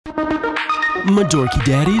my dorky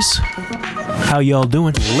daddies? How y'all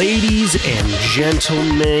doing? Ladies and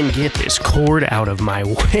gentlemen, get this cord out of my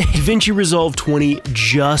way. DaVinci Resolve 20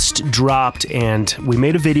 just dropped and we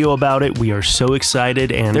made a video about it. We are so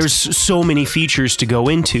excited and there's so many features to go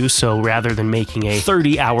into, so rather than making a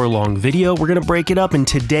 30-hour-long video, we're gonna break it up, and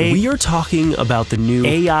today we are talking about the new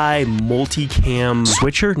AI multicam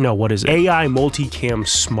switcher? No, what is it? AI multicam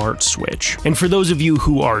smart switch. And for those of you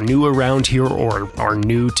who are new around here or are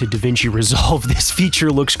new to DaVinci Resolve, this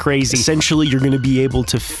feature looks crazy. Essentially, you're going to be able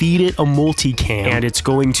to feed it a multicam and it's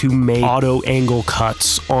going to make auto angle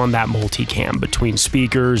cuts on that multicam between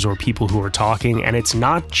speakers or people who are talking, and it's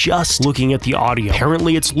not just looking at the audio.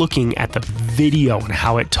 Apparently it's looking at the video and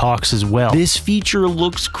how it talks as well. This feature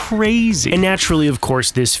looks crazy. And naturally, of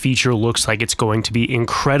course, this feature looks like it's going to be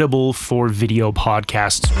incredible for video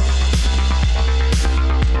podcasts.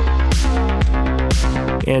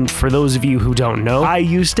 And for those of you who don't know, I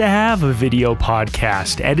used to have a video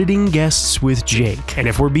podcast, Editing Guests with Jake. And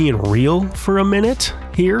if we're being real for a minute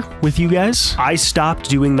here with you guys, I stopped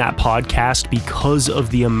doing that podcast because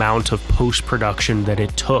of the amount of post-production that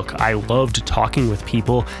it took. I loved talking with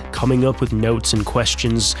people. Coming up with notes and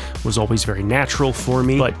questions was always very natural for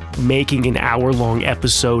me, but making an hour-long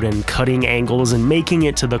episode and cutting angles and making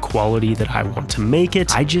it to the quality that I want to make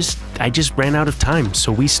it, I just ran out of time,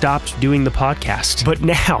 so we stopped doing the podcast. But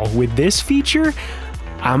now, with this feature,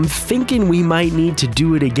 I'm thinking we might need to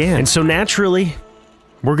do it again. And so naturally,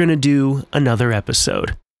 we're gonna do another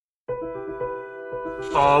episode.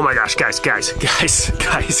 Oh my gosh, guys.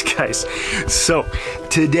 So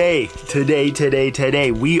today,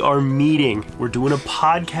 we are meeting. We're doing a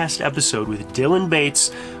podcast episode with Dylan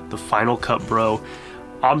Bates, the Final Cut Bro.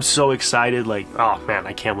 I'm so excited, like, oh man,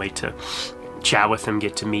 I can't wait to chat with him,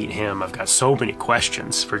 get to meet him. I've got so many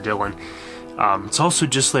questions for Dylan. It's also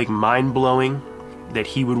just like mind-blowing that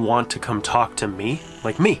he would want to come talk to me,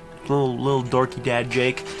 like me. Little dorky dad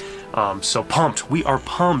Jake. So pumped. We are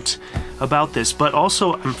pumped about this, but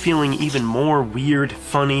also I'm feeling even more weird,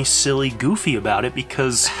 funny, silly, goofy about it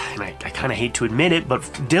because, and I kind of hate to admit it, but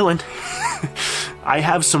Dylan, I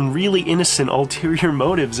have some really innocent ulterior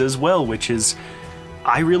motives as well, which is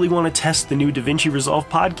I really want to test the new DaVinci Resolve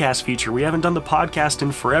podcast feature. We haven't done the podcast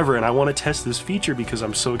in forever, and I want to test this feature because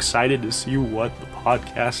I'm so excited to see what the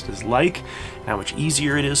podcast is like, and how much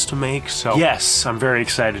easier it is to make. So yes, I'm very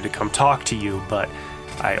excited to come talk to you, but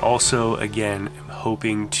I also, again, am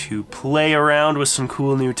hoping to play around with some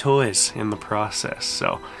cool new toys in the process.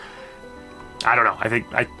 So I don't know. I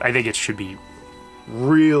think it should be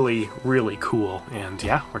really, really cool. And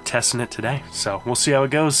yeah, we're testing it today. So we'll see how it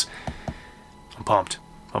goes. I'm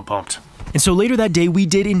pumped. And so later that day, we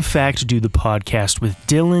did in fact do the podcast with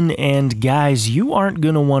Dylan, and guys, you aren't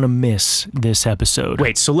gonna wanna miss this episode.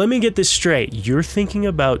 Wait, so let me get this straight. You're thinking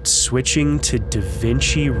about switching to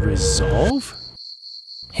DaVinci Resolve?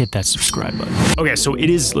 Hit that subscribe button. Okay, so it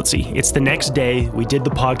is, let's see, it's the next day. We did the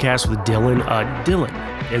podcast with Dylan. Dylan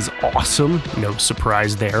is awesome. No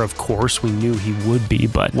surprise there, of course. We knew he would be,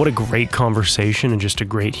 but what a great conversation and just a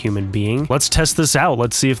great human being. Let's test this out.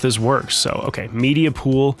 Let's see if this works. So, okay, media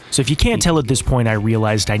pool. So if you can't tell at this point, I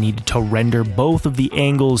realized I needed to render both of the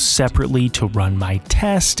angles separately to run my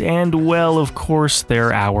test. And well, of course,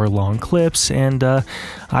 they're hour-long clips, and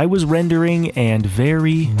I was rendering and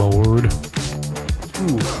very bored.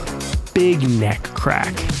 Ooh, big neck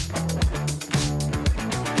crack.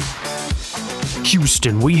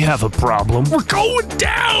 Houston, we have a problem. We're going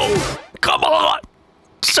down! Come on!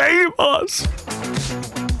 Save us!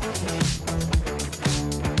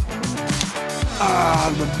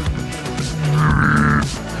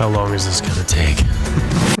 How long is this gonna take?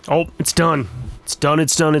 Oh, it's done.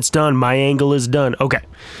 It's done. My angle is done. Okay.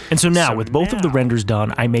 And so now, with both of the renders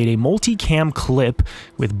done, I made a multicam clip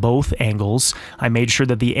with both angles. I made sure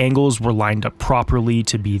that the angles were lined up properly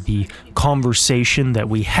to be the conversation that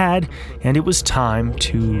we had, and it was time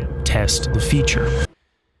to test the feature.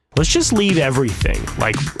 Let's just leave everything.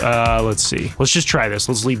 Like, let's see. Let's just try this.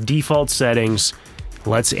 Let's leave default settings.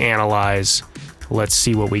 Let's analyze. Let's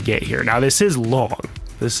see what we get here. Now, this is long.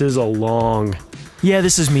 This is a long... Yeah,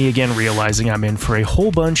 this is me again realizing I'm in for a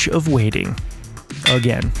whole bunch of waiting.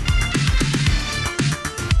 Again.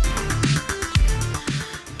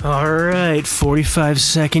 Alright,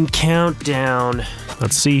 45-second countdown.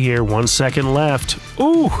 Let's see here, 1 second left.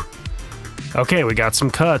 Ooh! Okay, we got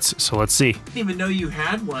some cuts, so let's see. I didn't even know you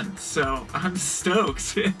had one, so I'm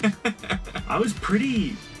stoked. I was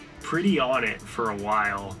pretty on it for a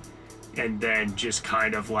while, and then just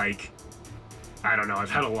kind of like... I don't know, I've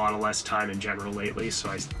had a lot of less time in general lately,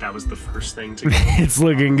 so that was the first thing to go. It's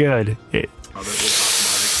looking good. We'll talk about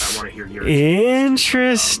it. I want to hear yours.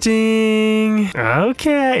 Interesting.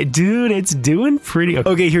 Okay, dude, it's doing pretty...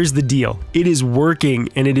 Okay, here's the deal. It is working,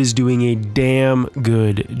 and it is doing a damn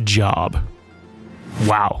good job.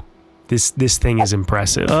 Wow. This thing is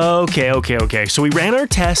impressive. Okay. So we ran our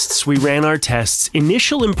tests.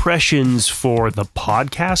 Initial impressions for the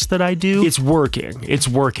podcast that I do. It's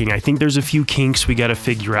working. I think there's a few kinks we got to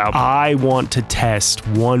figure out. I want to test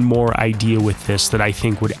one more idea with this that I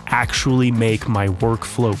think would actually make my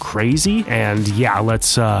workflow crazy. And yeah,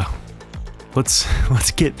 let's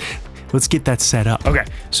get that set up. Okay,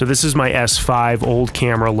 so this is my S5 old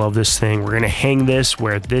camera. Love this thing. We're gonna hang this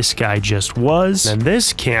where this guy just was. And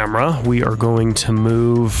this camera, we are going to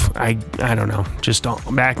move, I don't know, just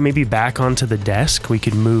maybe back onto the desk. We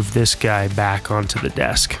could move this guy back onto the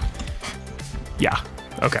desk. Yeah,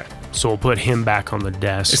 okay. So we'll put him back on the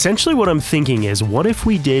desk. Essentially what I'm thinking is, what if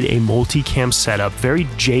we did a multicam setup, very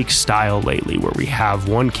Jake style lately, where we have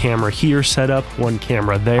one camera here set up, one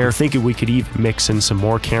camera there. I'm thinking we could even mix in some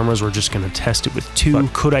more cameras. We're just gonna test it with two.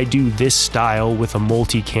 But could I do this style with a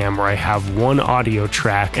multicam where I have one audio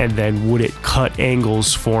track, and then would it cut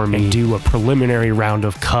angles for me and do a preliminary round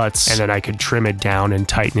of cuts, and then I could trim it down and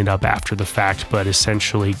tighten it up after the fact. But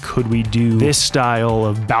essentially, could we do this style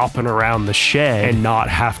of bopping around the shed and not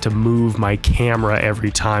have to move my camera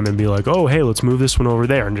every time and be like, oh, hey, let's move this one over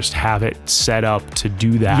there, and just have it set up to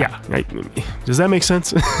do that? Yeah. Does that make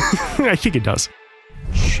sense? I think it does.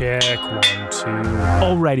 Check 1, 2.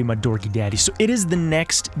 Alrighty, my dorky daddy. So it is the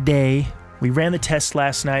next day. We ran the test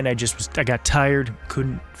last night, and I got tired,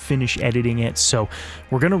 couldn't finish editing it. So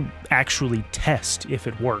we're gonna actually test if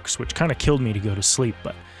it works, which kind of killed me to go to sleep,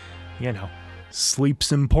 but you know,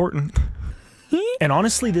 sleep's important. And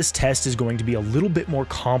honestly, this test is going to be a little bit more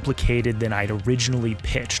complicated than I'd originally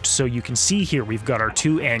pitched. So you can see here, we've got our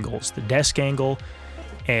two angles, the desk angle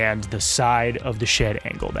and the side of the shed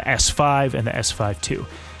angle, the S5 and the S5 II.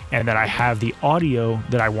 And then I have the audio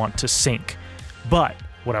that I want to sync. But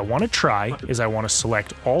what I want to try is I want to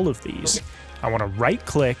select all of these. I want to right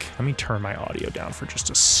click. Let me turn my audio down for just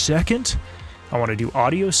a second. I want to do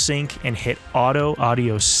audio sync and hit auto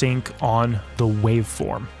audio sync on the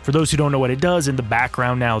waveform. For those who don't know what it does, in the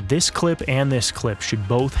background now, this clip and this clip should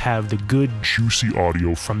both have the good juicy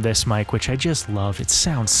audio from this mic, which I just love. It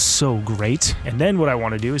sounds so great. And then what I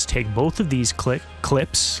want to do is take both of these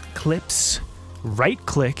clips, right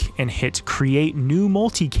click and hit create new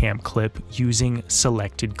multicam clip using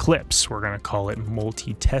selected clips. We're going to call it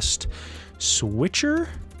multi-test switcher.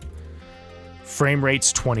 Frame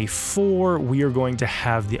rate's 24. We are going to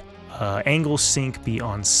have the angle sync be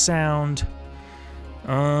on sound.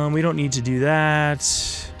 We don't need to do that.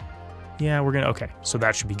 Yeah, okay, so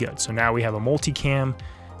that should be good. So now we have a multicam,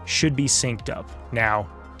 should be synced up. Now,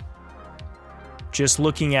 just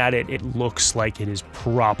looking at it, it looks like it is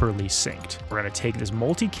properly synced. We're gonna take this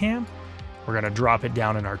multicam, we're gonna drop it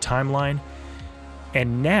down in our timeline.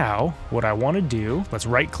 And now, what I wanna do, let's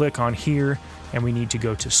right click on here, and we need to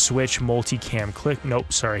go to switch multicam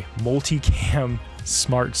multicam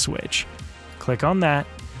smart switch. Click on that.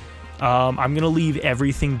 I'm gonna leave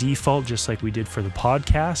everything default just like we did for the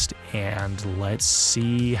podcast, and let's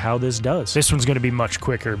see how this does. This one's gonna be much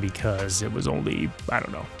quicker because it was only, I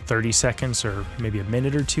don't know, 30 seconds or maybe a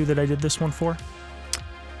minute or two that I did this one for.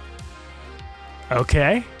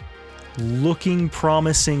 Okay, looking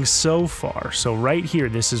promising so far. So right here,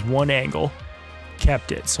 this is one angle.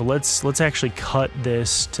 Kept it. So let's actually cut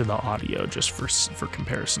this to the audio just for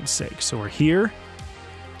comparison's sake. So we're here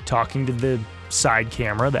talking to the side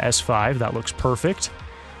camera, the S5, that looks perfect.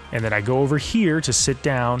 And then I go over here to sit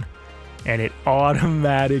down, and it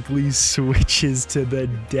automatically switches to the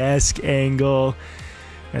desk angle.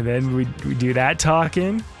 And then we do that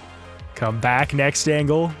talking, come back, next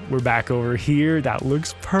angle, we're back over here. That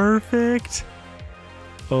looks perfect.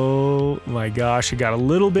 Oh my gosh, I got a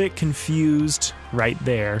little bit confused right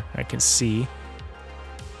there, I can see.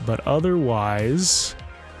 But otherwise,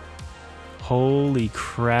 holy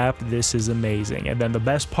crap, this is amazing. And then the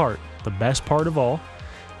best part of all,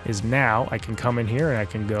 is now I can come in here and I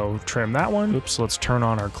can go trim that one. Oops, let's turn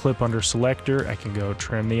on our clip under selector. I can go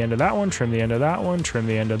trim the end of that one, trim the end of that one, trim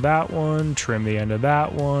the end of that one, trim the end of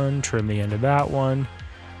that one, trim the end of that one.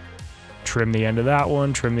 Trim the end of that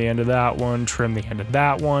one, trim the end of that one, trim the end of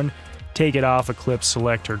that one, take it off a clip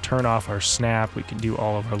selector, turn off our snap. We can do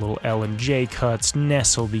all of our little L and J cuts,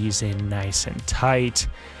 nestle these in nice and tight.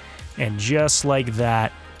 And just like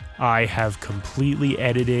that, I have completely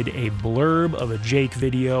edited a blurb of a Jake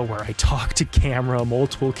video where I talk to camera,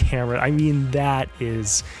 multiple camera. I mean, that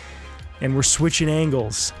is, and we're switching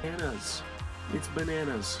angles. It's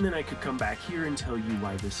bananas. And then I could come back here and tell you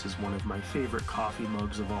why this is one of my favorite coffee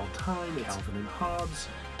mugs of all time. It's Calvin and Hobbes.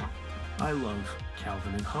 I love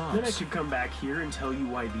Calvin and Hobbes. Then I could come back here and tell you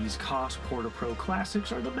why these Koss Porta Pro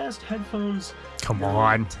Classics are the best headphones. Come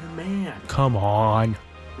on. To man. Come on.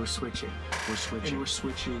 We're switching. We're switching. And we're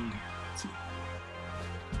switching.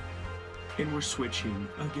 And we're switching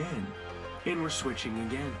again. And we're switching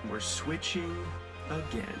again. We're switching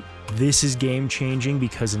again. This is game changing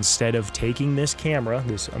because instead of taking this camera,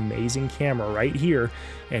 this amazing camera right here,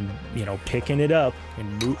 and, you know, picking it up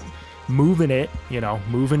and moving it,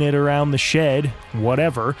 moving it around the shed,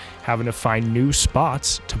 whatever, having to find new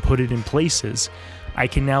spots to put it in places, I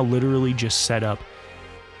can now literally just set up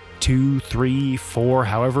 2, 3, 4,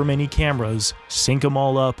 however many cameras, sync them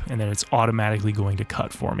all up, and then it's automatically going to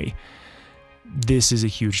cut for me. This is a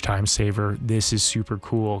huge time saver. This is super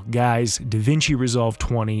cool. Guys, DaVinci Resolve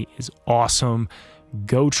 20 is awesome.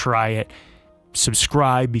 Go try it.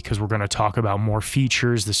 Subscribe because we're going to talk about more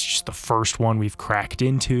features. This is just the first one we've cracked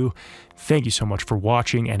into. Thank you so much for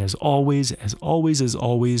watching. And as always,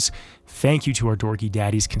 thank you to our dorky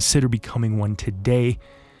daddies. Consider becoming one today.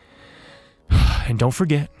 And don't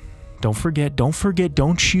forget,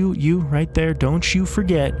 don't you right there, don't you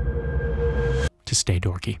forget to stay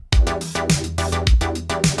dorky.